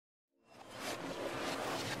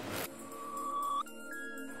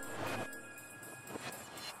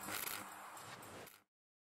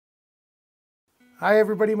Hi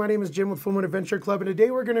everybody, my name is Jim with Full Moon Adventure Club, and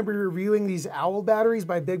today we're going to be reviewing these Owl batteries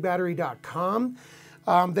by BigBattery.com.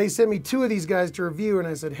 They sent me two of these guys to review, and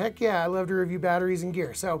I said, heck yeah, I love to review batteries and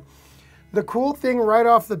gear. So the cool thing right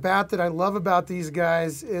off the bat that I love about these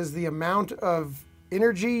guys is the amount of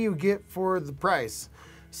energy you get for the price.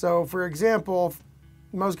 So for example,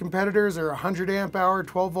 most competitors are 100 amp hour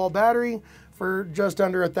 12 volt battery for just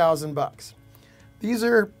under $1,000. These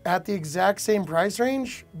are at the exact same price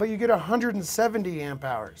range, but you get 170 amp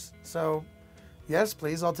hours. So yes,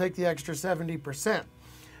 please, I'll take the extra 70%.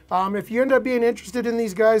 If you end up being interested in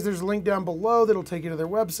these guys, there's a link down below that'll take you to their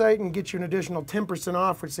website and get you an additional 10%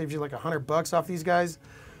 off, which saves you like $100 off these guys.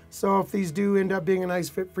 So if these do end up being a nice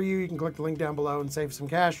fit for you, you can click the link down below and save some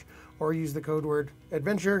cash, or use the code word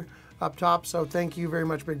adventure up top. So thank you very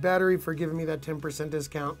much, Big Battery, for giving me that 10%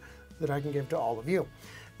 discount that I can give to all of you.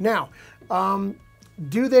 Now,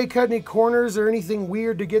 do they cut any corners or anything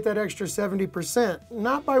weird to get that extra 70%?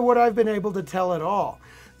 Not by what I've been able to tell at all.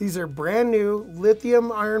 These are brand new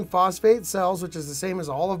lithium iron phosphate cells, which is the same as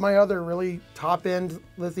all of my other really top-end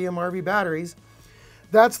lithium RV batteries.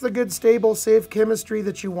 That's the good, stable, safe chemistry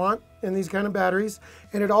that you want in these kind of batteries.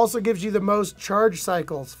 And it also gives you the most charge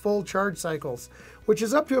cycles, full charge cycles, which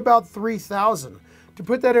is up to about 3,000. To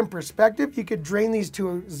put that in perspective, you could drain these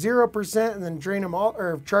to 0% and then drain them all,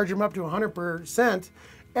 or charge them up to 100%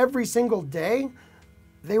 every single day.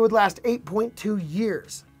 They would last 8.2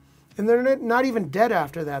 years. And they're not even dead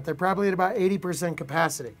after that. They're probably at about 80%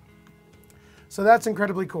 capacity. So that's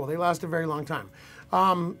incredibly cool. They last a very long time.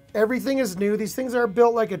 Everything is new. These things are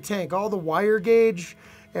built like a tank. All the wire gauge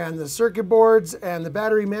and the circuit boards and the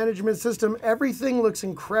battery management system, everything looks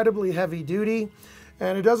incredibly heavy duty.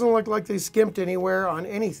 And it doesn't look like they skimped anywhere on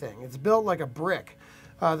anything. It's built like a brick.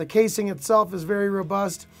 The casing itself is very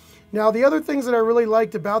robust. Now, the other things that I really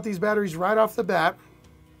liked about these batteries right off the bat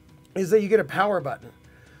is that you get a power button.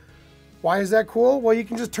 Why is that cool? Well, you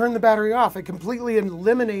can just turn the battery off. It completely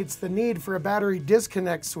eliminates the need for a battery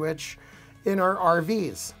disconnect switch in our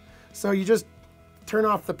RVs. So you just turn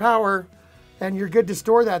off the power and you're good to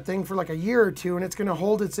store that thing for like a year or two, and it's gonna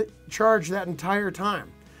hold its charge that entire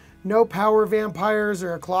time. No power vampires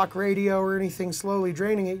or a clock radio or anything slowly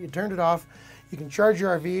draining it. You turned it off. You can charge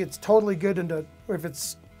your RV. It's totally good into, if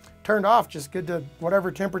it's turned off, just good to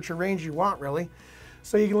whatever temperature range you want, really.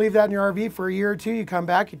 So you can leave that in your RV for a year or two. You come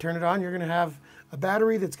back, you turn it on, you're gonna have a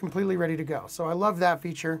battery that's completely ready to go. So I love that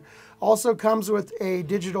feature. Also comes with a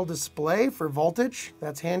digital display for voltage.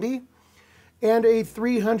 That's handy. And a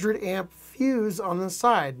 300 amp fuse on the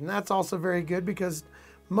side. And that's also very good because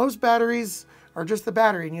most batteries are just the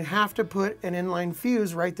battery, and you have to put an inline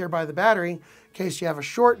fuse right there by the battery in case you have a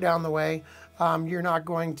short down the way. You're not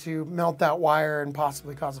going to melt that wire and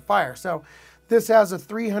possibly cause a fire. So this has a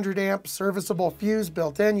 300 amp serviceable fuse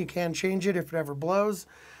built in. You can change it if it ever blows,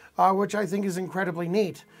 which I think is incredibly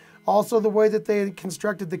neat. Also, the way that they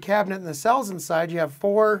constructed the cabinet and the cells inside, you have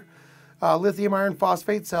 4 lithium iron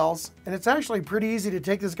phosphate cells, and it's actually pretty easy to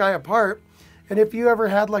take this guy apart. And if you ever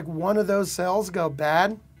had like one of those cells go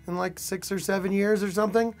bad in like 6 or 7 years or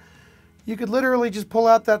something, you could literally just pull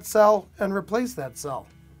out that cell and replace that cell.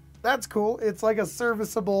 That's cool. It's like a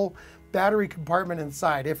serviceable battery compartment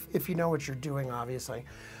inside, if you know what you're doing, obviously.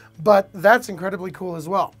 But that's incredibly cool as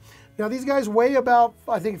well. Now these guys weigh about,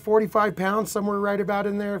 I think, 45 pounds, somewhere right about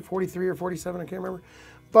in there, 43 or 47, I can't remember.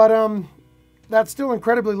 But that's still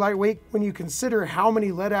incredibly lightweight when you consider how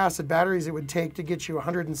many lead acid batteries it would take to get you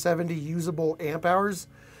 170 usable amp hours.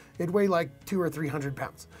 It'd weigh like 200 or 300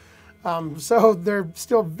 pounds. So they're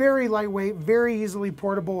still very lightweight, very easily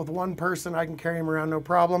portable. With one person, I can carry them around no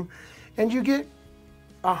problem. And you get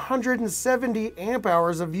 170 amp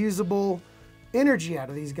hours of usable energy out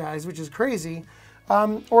of these guys, which is crazy,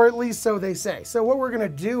 or at least so they say. So what we're gonna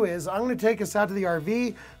do is I'm gonna take us out to the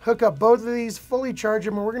RV, hook up both of these, fully charge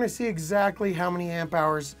them, and we're gonna see exactly how many amp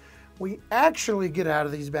hours we actually get out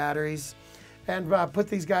of these batteries, and put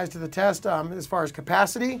these guys to the test as far as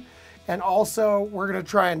capacity. And also we're gonna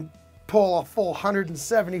try and pull a full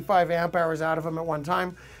 175 amp hours out of them at one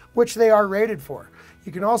time, which they are rated for.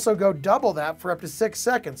 You can also go double that for up to 6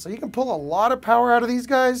 seconds. So you can pull a lot of power out of these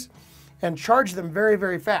guys and charge them very,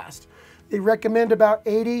 very fast. They recommend about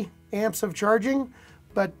 80 amps of charging,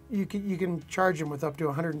 but you can charge them with up to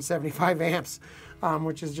 175 amps,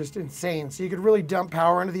 which is just insane. So you could really dump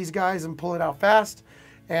power into these guys and pull it out fast,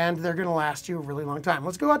 and they're gonna last you a really long time.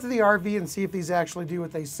 Let's go out to the RV and see if these actually do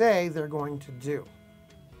what they say they're going to do.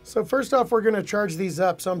 So first off, we're gonna charge these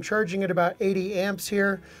up. So I'm charging at about 80 amps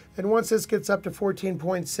here. And once this gets up to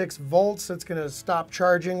 14.6 volts, it's gonna stop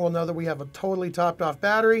charging. We'll know that we have a totally topped off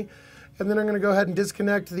battery. And then I'm going to go ahead and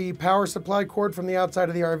disconnect the power supply cord from the outside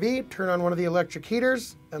of the RV, turn on one of the electric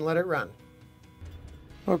heaters, and let it run.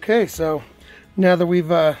 Okay, so now that we've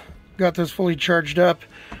got this fully charged up,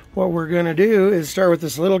 what we're going to do is start with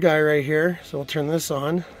this little guy right here. So we'll turn this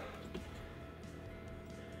on.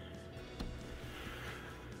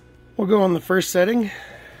 We'll go on the first setting.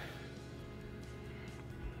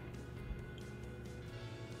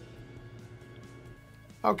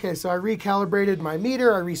 Okay, so I recalibrated my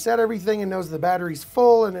meter, I reset everything, and knows the battery's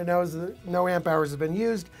full, and it knows that no amp hours have been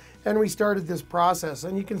used, and we started this process.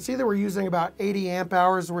 And you can see that we're using about 80 amp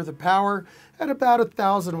hours worth of power at about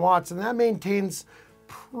 1,000 watts, and that maintains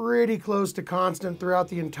pretty close to constant throughout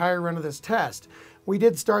the entire run of this test. We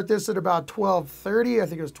did start this at about 12:30, I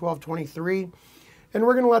think it was 12:23, and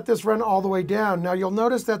we're going to let this run all the way down. Now you'll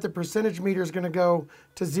notice that the percentage meter is going to go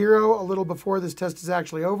to 0 a little before this test is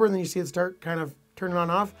actually over, and then you see it start kind of turning on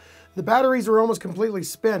off. The batteries were almost completely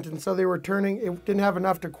spent, and so they were turning, it didn't have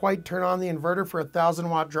enough to quite turn on the inverter for a 1,000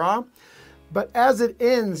 watt draw. But as it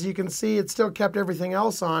ends, you can see it still kept everything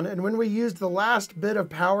else on, and when we used the last bit of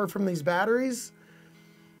power from these batteries,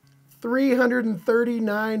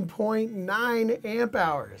 339.9 amp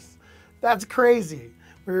hours. That's crazy.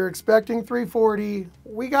 We were expecting 340,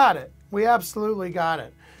 we got it. We absolutely got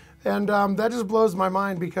it. And that just blows my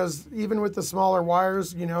mind, because even with the smaller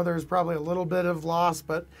wires, you know, there's probably a little bit of loss,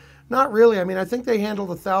 but not really. I mean, I think they handled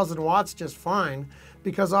 1,000 watts just fine,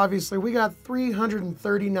 because obviously we got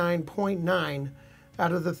 339.9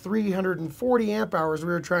 out of the 340 amp hours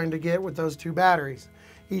we were trying to get with those two batteries.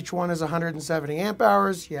 Each one is 170 amp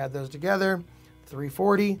hours. You add those together,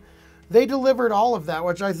 340. They delivered all of that,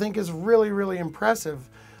 which I think is really, really impressive.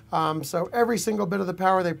 So every single bit of the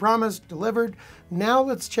power they promised, delivered. Now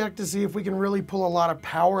let's check to see if we can really pull a lot of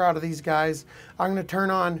power out of these guys. I'm going to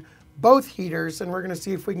turn on both heaters, and we're going to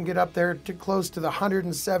see if we can get up there to close to the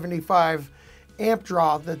 175 amp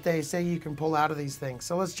draw that they say you can pull out of these things.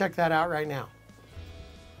 So let's check that out right now.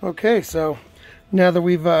 Okay, so now that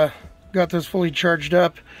we've got this fully charged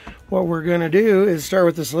up, what we're going to do is start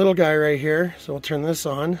with this little guy right here. So we'll turn this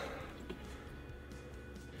on.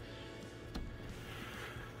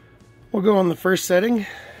 We'll go on the first setting.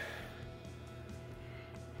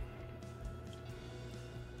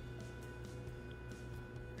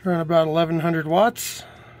 Run about 1,100 watts,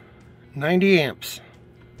 90 amps.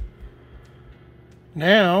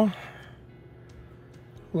 Now,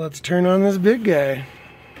 let's turn on this big guy.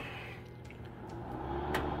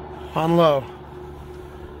 On low.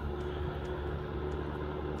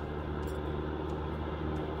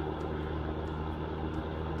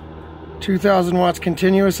 $2,000 watts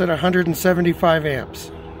continuous at 175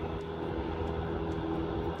 amps.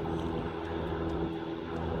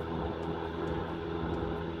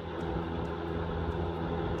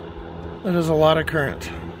 That is a lot of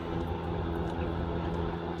current.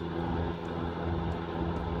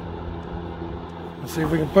 Let's see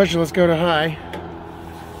if we can push it. Let's go to high.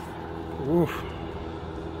 Oof.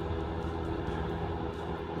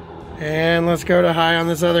 And let's go to high on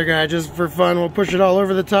this other guy just for fun. We'll push it all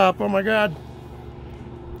over the top. Oh my God.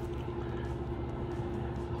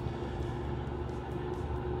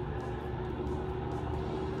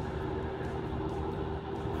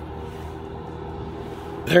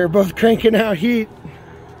 They're both cranking out heat.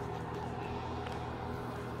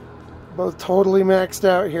 Both totally maxed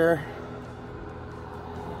out here.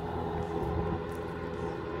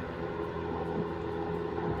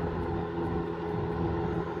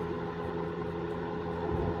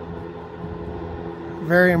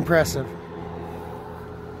 Very impressive.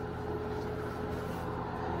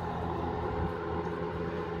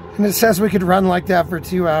 And it says we could run like that for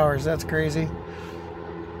 2 hours. That's crazy.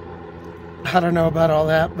 I don't know about all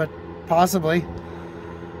that, but possibly.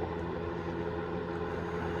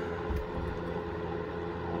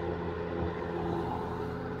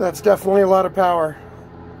 That's definitely a lot of power.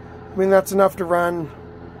 I mean, that's enough to run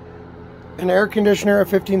an air conditioner, a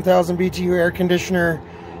 15,000 BTU air conditioner,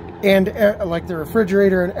 and like the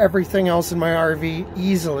refrigerator and everything else in my RV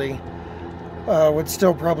easily. Would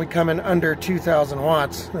still probably come in under 2,000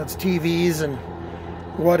 watts. That's TVs and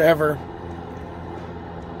whatever.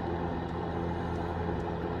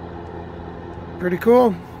 Pretty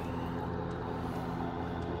cool.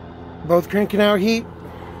 Both cranking out heat.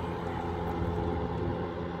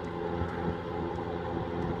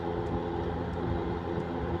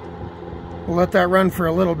 We'll let that run for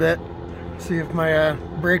a little bit. See if my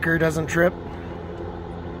breaker doesn't trip.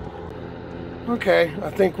 Okay, I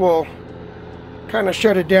think we'll kind of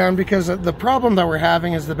shut it down, because the problem that we're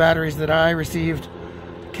having is the batteries that I received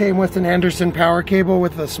came with an Anderson power cable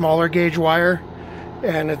with a smaller gauge wire,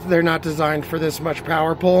 and they're not designed for this much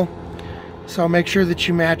power pull. So make sure that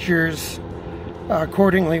you match yours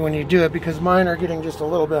accordingly when you do it, because mine are getting just a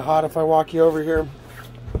little bit hot if I walk you over here.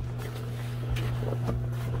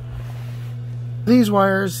 These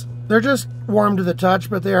wires, they're just warm to the touch,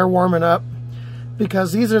 but they are warming up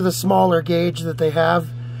because these are the smaller gauge that they have,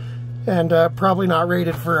 and probably not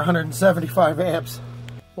rated for 175 amps.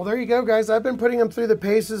 Well, there you go, guys. I've been putting them through the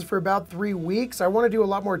paces for about 3 weeks. I want to do a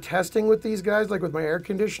lot more testing with these guys, like with my air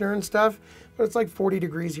conditioner and stuff, but it's like 40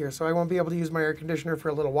 degrees here, so I won't be able to use my air conditioner for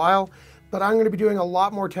a little while. But I'm going to be doing a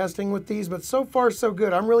lot more testing with these, but so far so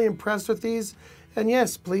good. I'm really impressed with these. And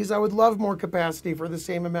yes, please, I would love more capacity for the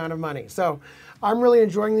same amount of money. So I'm really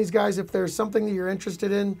enjoying these guys. If there's something that you're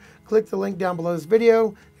interested in, click the link down below this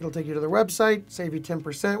video. It'll take you to their website, save you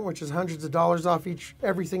 10%, which is hundreds of dollars off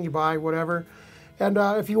everything you buy, whatever. And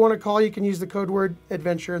if you want to call, you can use the code word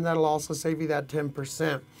adventure, and that'll also save you that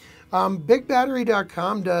 10%.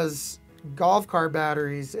 BigBattery.com does golf cart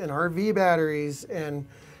batteries and RV batteries and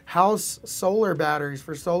house solar batteries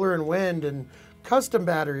for solar and wind and custom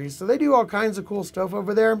batteries. So they do all kinds of cool stuff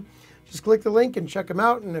over there. Just click the link and check them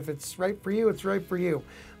out, and if it's right for you, it's right for you.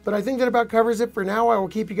 But I think that about covers it for now. I will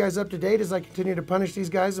keep you guys up to date as I continue to punish these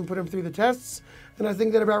guys and put them through the tests, and I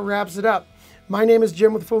think that about wraps it up. My name is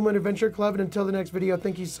Jim with Full Moon Adventure Club, and until the next video,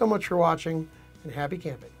 thank you so much for watching, and happy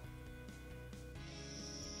camping.